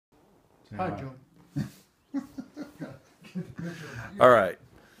Hi, Joe. All right.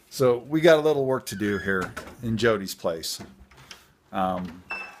 So we got a little work to do here in Jody's place. We're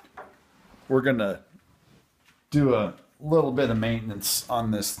going to do a little bit of maintenance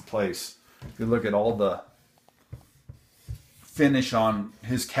on this place. If you look at all the finish on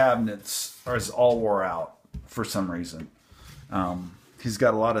his cabinets is all wore out for some reason. He's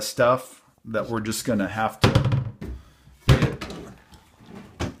got a lot of stuff that we're just going to have to get,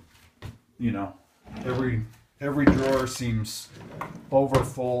 you know, every drawer seems over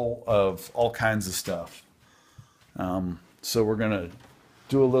full of all kinds of stuff. So we're going to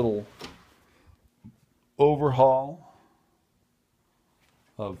do a little overhaul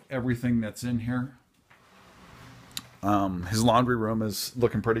of everything that's in here. His laundry room is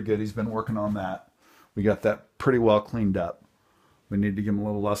looking pretty good. He's been working on that. We got that pretty well cleaned up. We need to give him a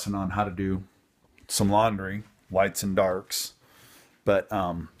little lesson on how to do some laundry, lights and darks. But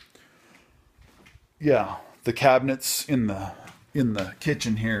yeah, the cabinets in the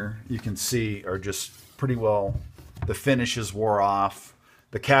kitchen here, you can see, are just pretty well, the finishes wore off.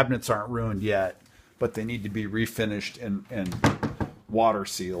 The cabinets aren't ruined yet, but they need to be refinished and water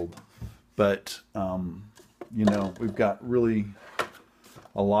sealed. But you know, we've got really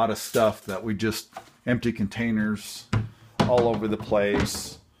a lot of stuff that we just, empty containers all over the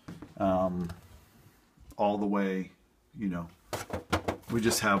place, all the way, you know, we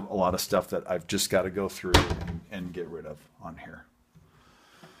just have a lot of stuff that I've just got to go through and get rid of on here.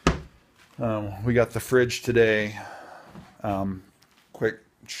 We got the fridge today. Quick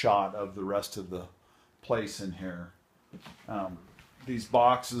shot of the rest of the place in here. These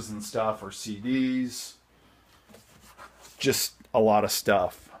boxes and stuff are CDs. Just a lot of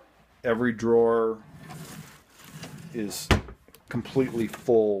stuff. Every drawer is completely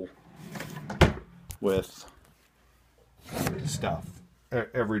full with stuff.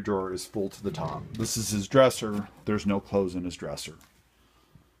 Every drawer is full to the top. This is his dresser. There's no clothes in his dresser.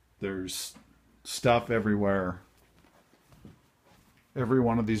 There's stuff everywhere. Every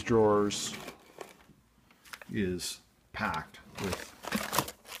one of these drawers is packed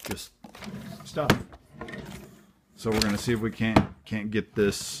with just stuff. So we're going to see if we can't get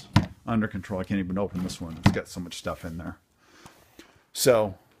this under control. I can't even open this one. It's got so much stuff in there.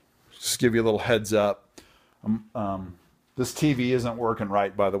 So just give you a little heads up. This TV isn't working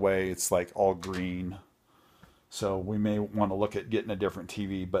right, by the way. It's like all green. So we may want to look at getting a different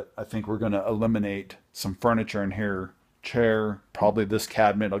TV, but I think we're going to eliminate some furniture in here. Chair, probably this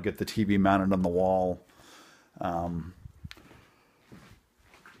cabinet. I'll get the TV mounted on the wall.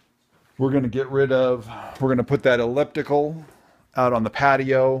 We're going to put that elliptical out on the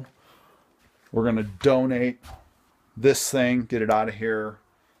patio. We're going to donate this thing, get it out of here.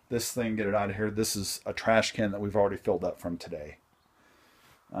 This thing, get it out of here. This is a trash can that we've already filled up from today.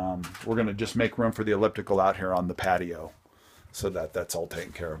 We're going to just make room for the elliptical out here on the patio so that that's all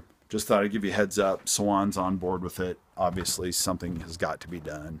taken care of. Just thought I'd give you a heads up. Swan's on board with it. Obviously, something has got to be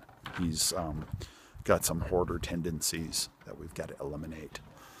done. He's got some hoarder tendencies that we've got to eliminate.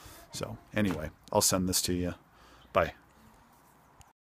 So anyway, I'll send this to you. Bye.